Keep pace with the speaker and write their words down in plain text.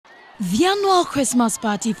The annual Christmas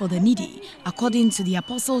party for the needy, according to the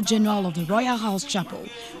Apostle General of the Royalhouse Chapel,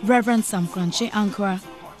 Reverend Sam Kranche Ankara,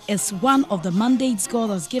 is one of the mandates God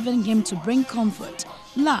has given him to bring comfort,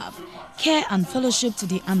 love, care and fellowship to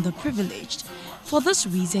the underprivileged. For this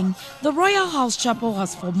reason, the Royalhouse Chapel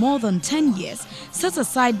has for more than 10 years set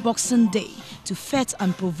aside Boxing Day to fet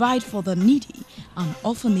and provide for the needy and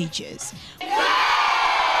orphanages.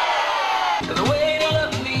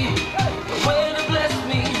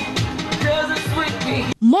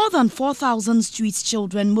 More than 4,000 street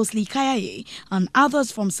children, mostly Kayaye, and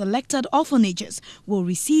others from selected orphanages will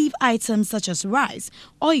receive items such as rice,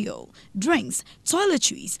 oil, drinks,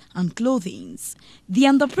 toiletries, and clothing. The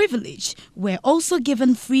underprivileged were also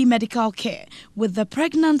given free medical care, with the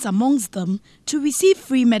pregnant amongst them to receive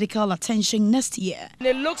free medical attention next year.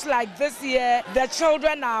 It looks like this year the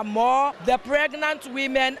children are more, the pregnant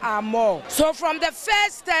women are more. So from the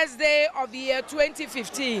first Thursday of the year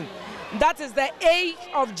 2015, that is the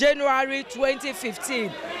 8th of January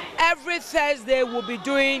 2015. Every Thursday we'll be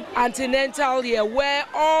doing antenatal here, where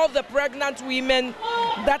all the pregnant women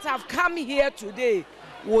that have come here today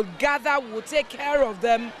will gather, will take care of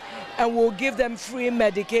them, and will give them free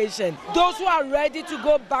medication. Those who are ready to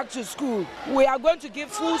go back to school, we are going to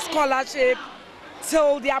give full scholarship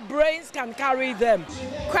till their brains can carry them.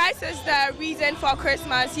 Christ is the reason for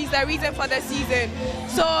Christmas. He's the reason for the season.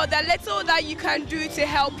 So the little that you can do to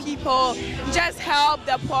help people, just help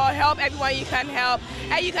the poor, help everyone you can help.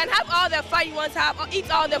 And you can have all the fun you want to have, or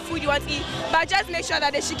eat all the food you want to eat, but just make sure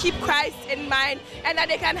that they should keep Christ in mind and that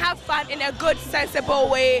they can have fun in a good,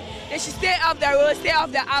 sensible way. They should stay off the road, stay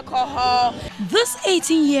off the alcohol. This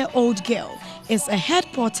 18-year-old girl is a head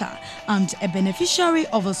porter and a beneficiary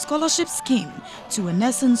of a scholarship scheme to a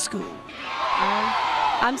nursing school.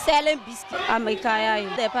 I'm selling biscuits. I'm a kaya.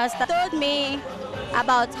 The pastor told me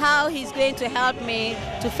about how he's going to help me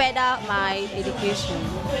to further my education.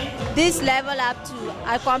 This level up to,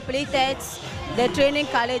 I completed the training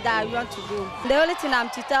college that I want to do. The only thing I'm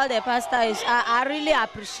to tell the pastor is I really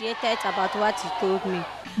appreciate it about what he told me.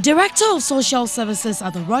 Director of Social Services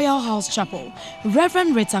at the Royalhouse Chapel,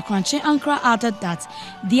 Reverend Rita Kranche Ankara, added that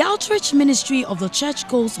the outreach ministry of the church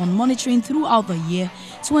goes on monitoring throughout the year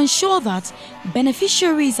to ensure that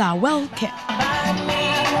beneficiaries are well kept.